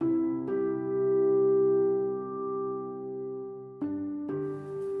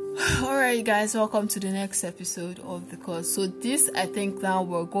Alright guys, welcome to the next episode of the course. So this, I think now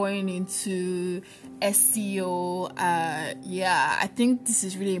we're going into SEO. I think this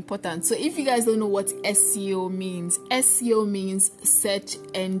is really important. So if you guys don't know what SEO means search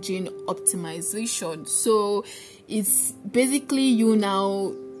engine optimization. So it's basically you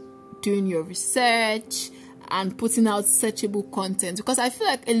now doing your research and putting out searchable content, because I feel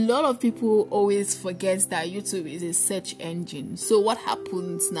like a lot of people always forget that YouTube is a search engine. So what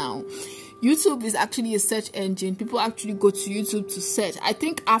happens now? YouTube is actually a search engine. People actually go to YouTube to search. I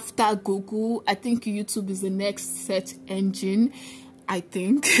think after Google, I think YouTube is the next search engine. I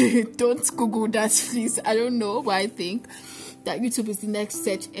think. Don't Google that, please. I don't know, but I think that YouTube is the next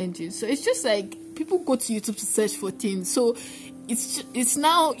search engine. So it's just like people go to YouTube to search for things. So it's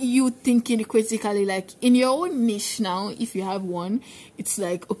now you thinking critically, like in your own niche now, if you have one, it's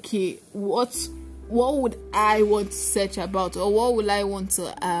like, okay, what would I want to search about, or what would I want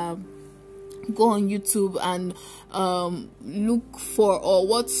to go on YouTube and look for, or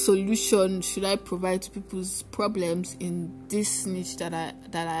what solution should I provide to people's problems in this niche that I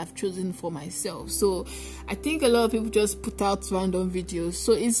have chosen for myself. So I think a lot of people just put out random videos.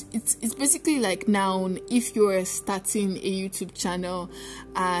 So it's basically like, now if you're starting a YouTube channel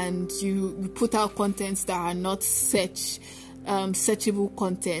and you put out contents that are not searchable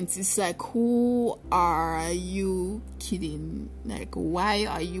content, it's like, who are you kidding? Like, why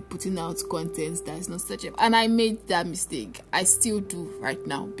are you putting out content that is not searchable? And I made that mistake. I still do right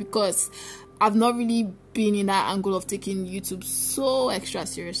now, because I've not really been in that angle of taking YouTube so extra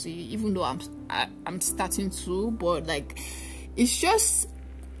seriously, even though I'm starting to. But like, it's just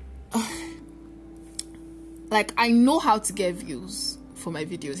like, I know how to get views for my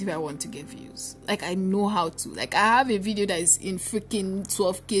videos if I want to get views. Like, I know how to. Like, I have a video that is in freaking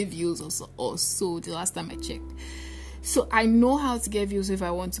 12k views or so the last time I checked. So I know how to get views if I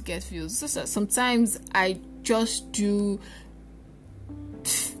want to get views. So sometimes I just do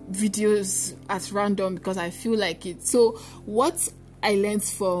videos at random because I feel like it. So what I learned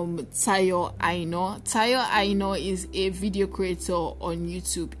from Tayo Aino is a video creator on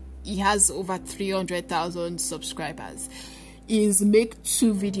YouTube. He has over 300,000 subscribers. Is make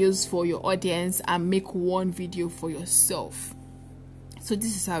 2 videos for your audience and make 1 video for yourself. So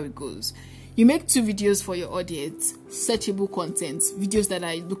this is how it goes. You make 2 videos for your audience, searchable content, videos that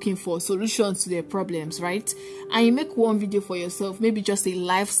are looking for solutions to their problems, right? And you make 1 video for yourself, maybe just a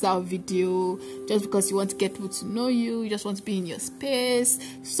lifestyle video, just because you want to get people to know you, you just want to be in your space,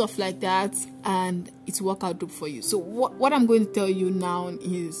 stuff like that, and it's work out dope for you. So what I'm going to tell you now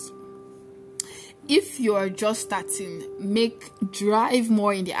is, if you are just starting, drive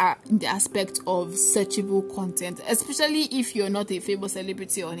more in the aspect of searchable content, especially if you're not a famous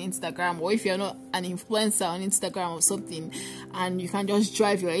celebrity on Instagram, or if you're not an influencer on Instagram or something, and you can just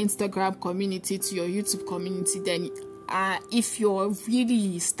drive your Instagram community to your YouTube community. Then if you're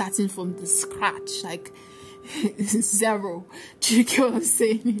really starting from the scratch, like zero, do you get what I'm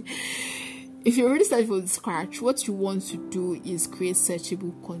saying? If you're really starting from the scratch, what you want to do is create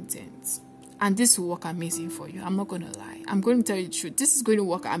searchable content. And this will work amazing for you. I'm not going to lie. I'm going to tell you the truth. This is going to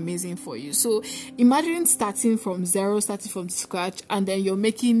work amazing for you. So imagine starting from zero, starting from scratch, and then you're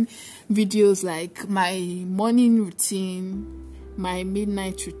making videos like my morning routine, my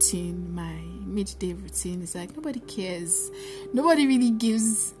midnight routine, my midday routine. It's like, nobody cares. Nobody really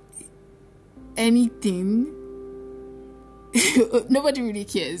gives anything. Nobody really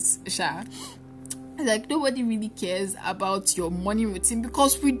cares, Sha. Like, nobody really cares about your morning routine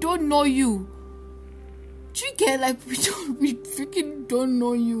because we don't know you. Do you get? Like, we freaking don't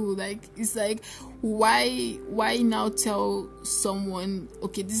know you. Like, it's like, why now tell someone,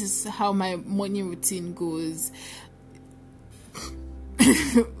 okay, this is how my morning routine goes?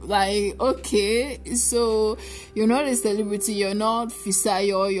 Like, okay, so you're not a celebrity, you're not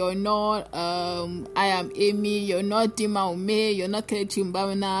Fisayo, you're not I am Amy, you're not Dima Ume, you're not Kelechi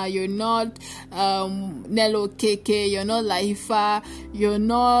Mbamina, you're not Nello Keke, you're not Laifa, you're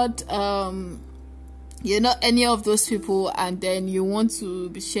not any of those people, and then you want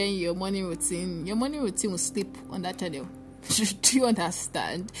to be sharing your morning routine. Your morning routine will sleep on that channel. Do you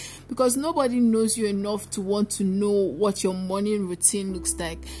understand? Because nobody knows you enough to want to know what your morning routine looks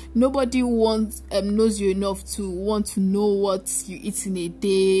like. Nobody knows you enough to want to know what you eat in a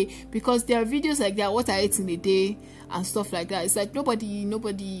day, because there are videos like that, what I eat in a day and stuff like that. It's like nobody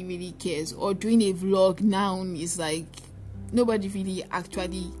really cares. Or doing a vlog now is like nobody really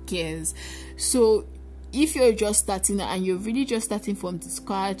actually cares. So if you're just starting and you're really just starting from the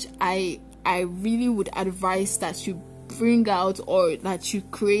scratch, I really would advise that you bring out or that you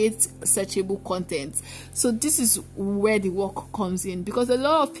create searchable content. So this is where the work comes in, because a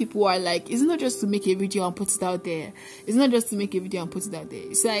lot of people are like, it's not just to make a video and put it out there. It's not just to make a video and put it out there.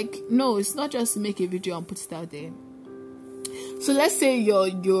 It's like, no, it's not just to make a video and put it out there. So let's say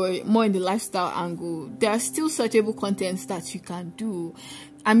you're more in the lifestyle angle. There are still searchable contents that you can do.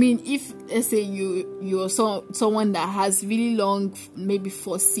 I mean, if let's say you're someone that has really long, maybe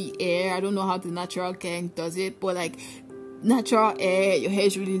 4C hair. I don't know how the natural gang does it, but like natural hair, your hair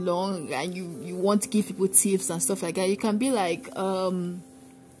is really long, and you want to give people tips and stuff like that. You can be like, how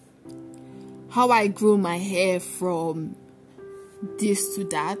I grew my hair from this to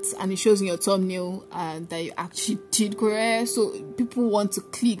that, and it shows in your thumbnail that you actually did grow hair. So people want to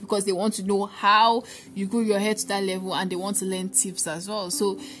click because they want to know how you grew your hair to that level, and they want to learn tips as well.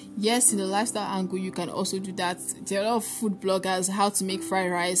 So yes, in the lifestyle angle, you can also do that. There are a lot of food bloggers: how to make fried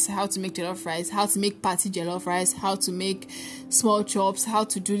rice, how to make jollof rice, how to make party jollof rice, how to make small chops, how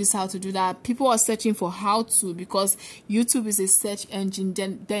to do this, how to do that. People are searching for how to, because YouTube is a search engine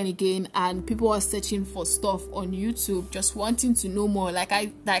then again, and people are searching for stuff on YouTube, just wanting to know more. Like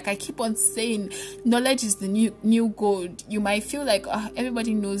I keep on saying, knowledge is the new gold. You might feel like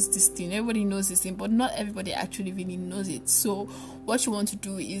everybody knows this thing, but not everybody actually really knows it. So what you want to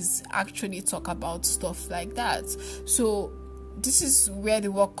do is actually talk about stuff like that. So this is where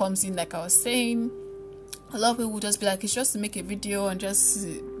the work comes in. Like I was saying, a lot of people will just be like, it's just to make a video and just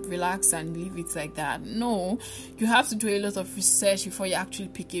relax and leave it like that. No, you have to do a lot of research before you actually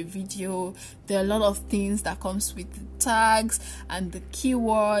pick a video. There are a lot of things that comes with the tags and the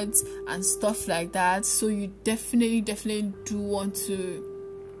keywords and stuff like that. So you definitely do want to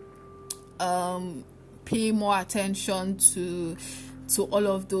pay more attention to all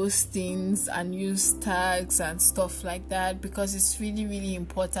of those things and use tags and stuff like that, because it's really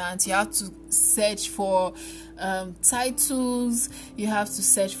important. You have to search for titles, you have to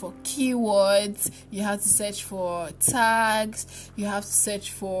search for keywords, you have to search for tags, you have to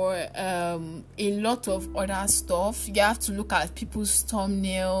search for a lot of other stuff. You have to look at people's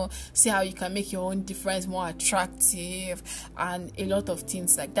thumbnail, see how you can make your own difference more attractive, and a lot of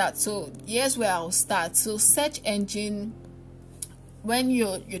things like that. So here's where I'll start. So search engine, when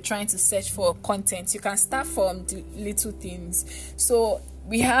you're trying to search for content, you can start from the little things. So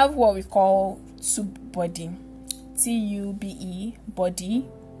we have what we call TubeBuddy, TUBE, body,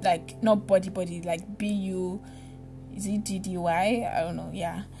 like not body, like BU, is it DDY? I don't know.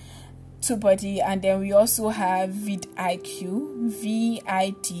 Yeah, TubeBuddy. And then we also have vidIQ,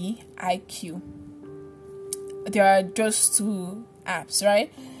 VIDIQ. There are just two apps,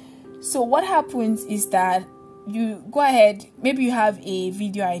 right? So what happens is that you go ahead, maybe you have a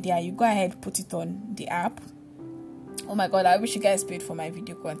video idea, you go ahead, put it on the app. Oh my god, I wish you guys paid for my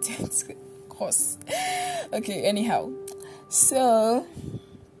video content. Course. Okay, anyhow, so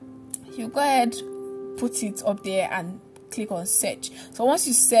you go ahead, put it up there and click on search. So once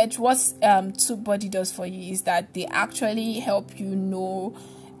you search, what TubeBuddy does for you is that they actually help you know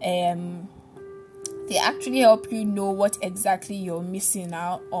what exactly you're missing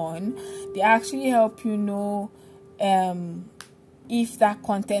out on. They actually help you know if that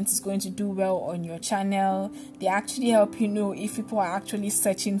content is going to do well on your channel. They actually help you know if people are actually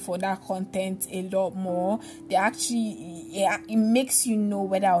searching for that content a lot more. It makes you know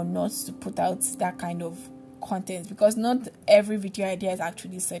whether or not to put out that kind of content, because not every video idea is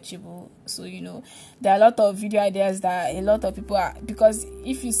actually searchable. So there are a lot of video ideas that a lot of people are, because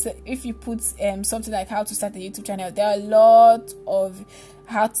if you put something like how to start a YouTube channel, there are a lot of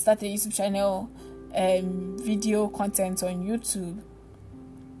how to start a YouTube channel video content on YouTube.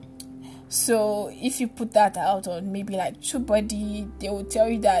 So if you put that out on maybe like TubeBuddy, they will tell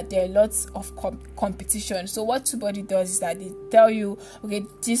you that there are lots of competition. So what TubeBuddy does is that they tell you, okay,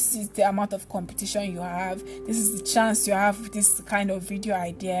 this is the amount of competition you have, this is the chance you have with this kind of video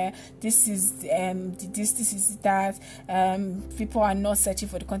idea, this is this is that. People are not searching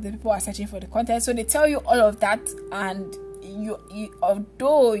for the content, people are searching for the content. So they tell you all of that, and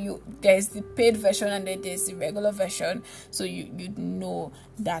there's the paid version and then there's the regular version, so you know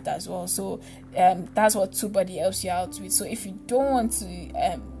that as well. So that's what TubeBuddy helps you out with. So if you don't want to you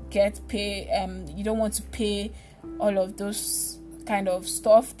don't want to pay all of those kind of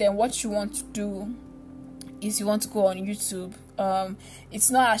stuff, then what you want to do is you want to go on YouTube. It's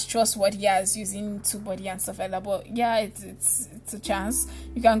not as trustworthy as using TubeBuddy and stuff like that, but yeah, it's a chance.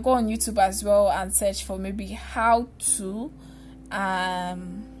 You can go on YouTube as well and search for maybe how to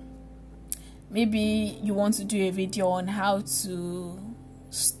maybe you want to do a video on how to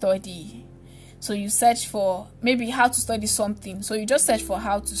study. So you search for maybe how to study something. So you just search for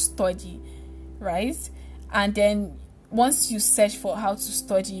how to study, right? And then once you search for how to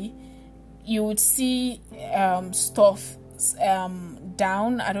study, you would see stuff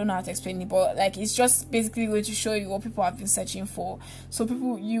down. I don't know how to explain it, but like it's just basically going to show you what people have been searching for. So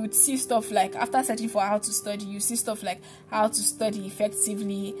you would see stuff like, after searching for how to study, you see stuff like how to study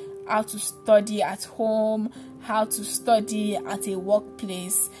effectively, how to study at home, how to study at a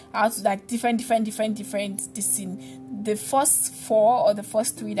workplace, how to, like, different this thing. The first 4 or the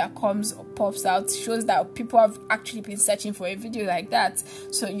first 3 that pops out shows that people have actually been searching for a video like that.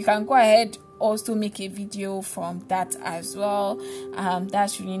 So you can go ahead also make a video from that as well.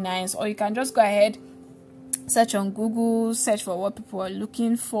 That's really nice. Or you can just go ahead, search on Google, search for what people are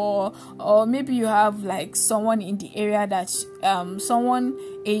looking for, or maybe you have like someone in the area that a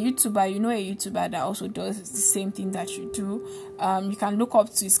YouTuber, a YouTuber that also does the same thing that you do. You can look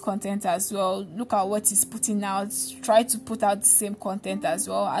up to his content as well, look at what he's putting out, try to put out the same content as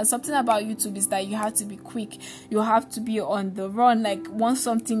well. And something about YouTube is that you have to be quick, you have to be on the run. Like, once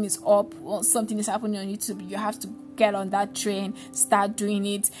something is up, once something is happening on YouTube, you have to get on that train, start doing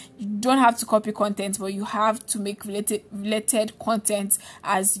it. You don't have to copy content, but you have to make related content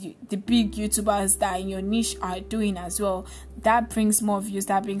as the big YouTubers that in your niche are doing as well. That brings more views,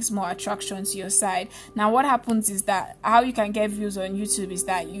 that brings more attraction to your side. Now what happens is that how you can get views on YouTube is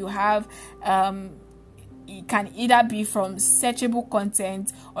that you have it can either be from searchable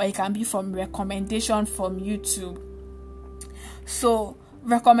content, or it can be from recommendation from YouTube. So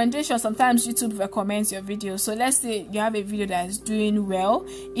recommendation, sometimes YouTube recommends your video. So let's say you have a video that is doing well.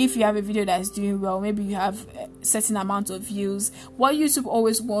 If you have a video that is doing well, maybe you have a certain amount of views. What YouTube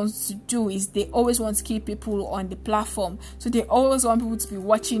always wants to do is they always want to keep people on the platform. So they always want people to be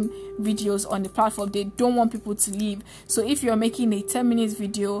watching videos on the platform. They don't want people to leave. So if you're making a 10-minute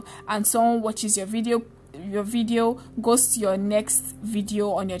video and someone watches your video goes to your next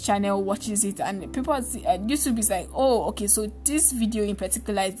video on your channel, watches it, and people YouTube is like, oh, okay, so this video in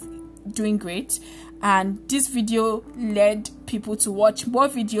particular is doing great, and this video led people to watch more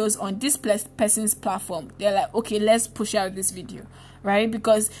videos on this person's platform. They're like, okay, let's push out this video, right?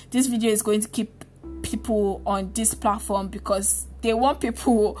 Because this video is going to keep people on this platform, because they want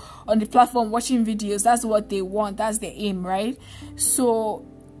people on the platform watching videos. That's what they want, that's the aim, right? So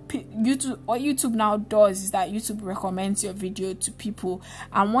what YouTube now does is that YouTube recommends your video to people,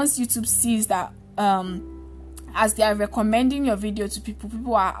 and once YouTube sees that as they are recommending your video to people,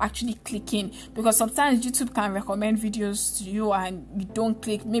 people are actually clicking, because sometimes YouTube can recommend videos to you and you don't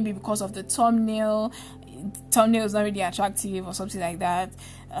click, maybe because of the thumbnail is not really attractive or something like that.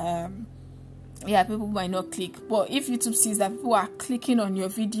 People might not click. But if YouTube sees that people are clicking on your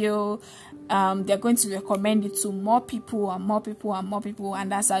video, they're going to recommend it to more people and more people and more people,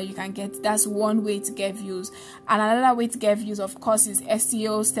 and that's how you can that's one way to get views. And another way to get views, of course, is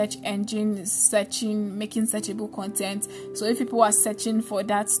SEO, search engine searching, making searchable content. So if people are searching for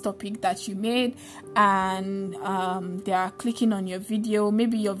that topic that you made and they are clicking on your video,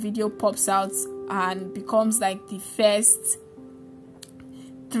 maybe your video pops out and becomes like the first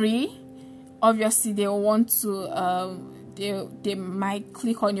 3, obviously they will want to they might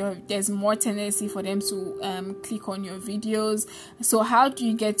click on there's more tendency for them to click on your videos. So how do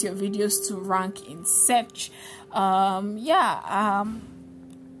you get your videos to rank in search? Number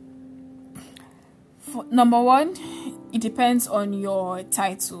 1, it depends on your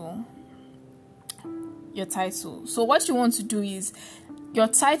title. So what you want to do is your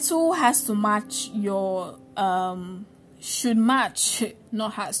title has to match your should match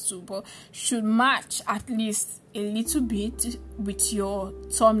at least a little bit with your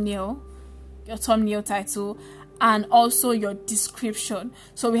thumbnail title, and also your description.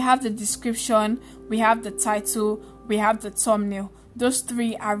 So we have the description, we have the title, we have the thumbnail. Those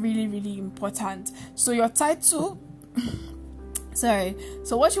 3 are really, really important. So your title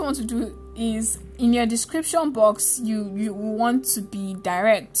so what you want to do is, in your description box, you want to be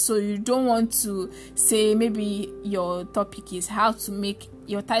direct. So you don't want to say, maybe your topic is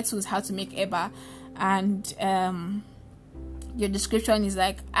your title is how to make EBA, and your description is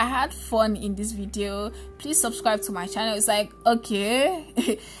like, I had fun in this video, please subscribe to my channel. It's like,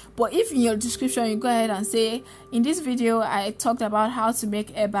 okay. But if in your description you go ahead and say, in this video I talked about how to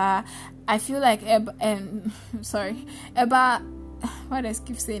make EBA, I feel like EBA, why do I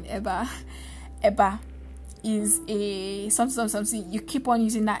keep saying EBA? EBA is a something. You keep on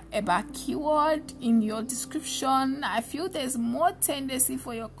using that EBA keyword in your description. I feel there's more tendency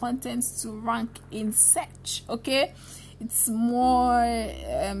for your content to rank in search. Okay, it's more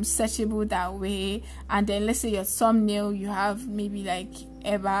searchable that way. And then let's say your thumbnail, you have maybe like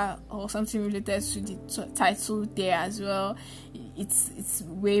EBA or something related to the title there as well. it's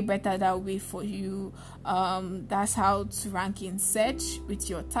way better that way for you. That's how to rank in search, with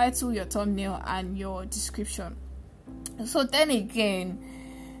your title, your thumbnail, and your description. So then again,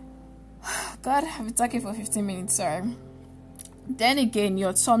 God, I've been talking for 15 minutes, sorry. Then again,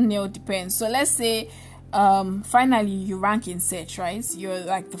 your thumbnail depends. So let's say finally you rank in search, right? You're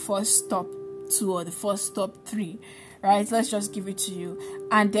like the first top 2 or the first top 3, right? Let's just give it to you.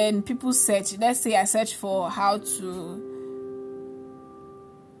 And then people search, let's say I search for how to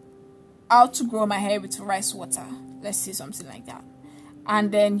grow my hair with rice water, let's say something like that,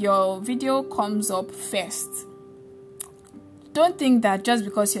 and then your video comes up first. Don't think that just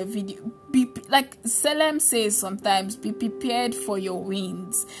because your video, like Selem says sometimes, be prepared for your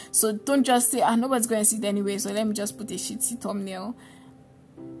wins. So don't just say, nobody's going to see it anyway, so let me just put a shitty thumbnail.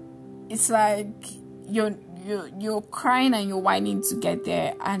 It's like you're crying and you're whining to get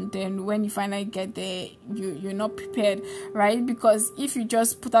there, and then when you finally get there, you're not prepared, right? Because if you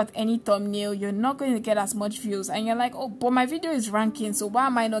just put out any thumbnail, you're not going to get as much views, and you're like, oh, but my video is ranking, so why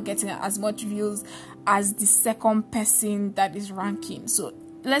am I not getting as much views as the second person that is ranking? So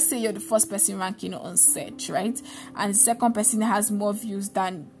let's say you're the first person ranking on search, right? And the second person has more views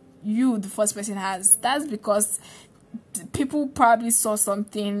than you, the first person, has. That's because people probably saw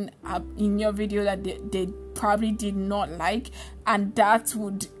something in your video that they probably did not like, and that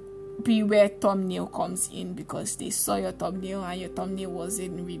would be where thumbnail comes in, because they saw your thumbnail and your thumbnail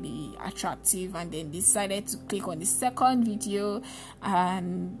wasn't really attractive, and then decided to click on the second video.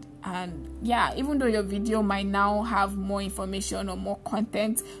 And yeah, even though your video might now have more information or more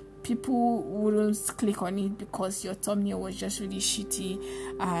content, people wouldn't click on it because your thumbnail was just really shitty.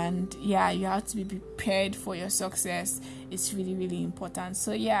 And yeah, you have to be prepared for your success. It's really, really important.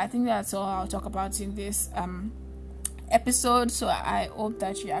 So yeah, I think that's all I'll talk about in this episode. So I hope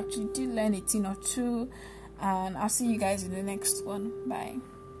that you actually did learn a thing or two, and I'll see you guys in the next one. Bye.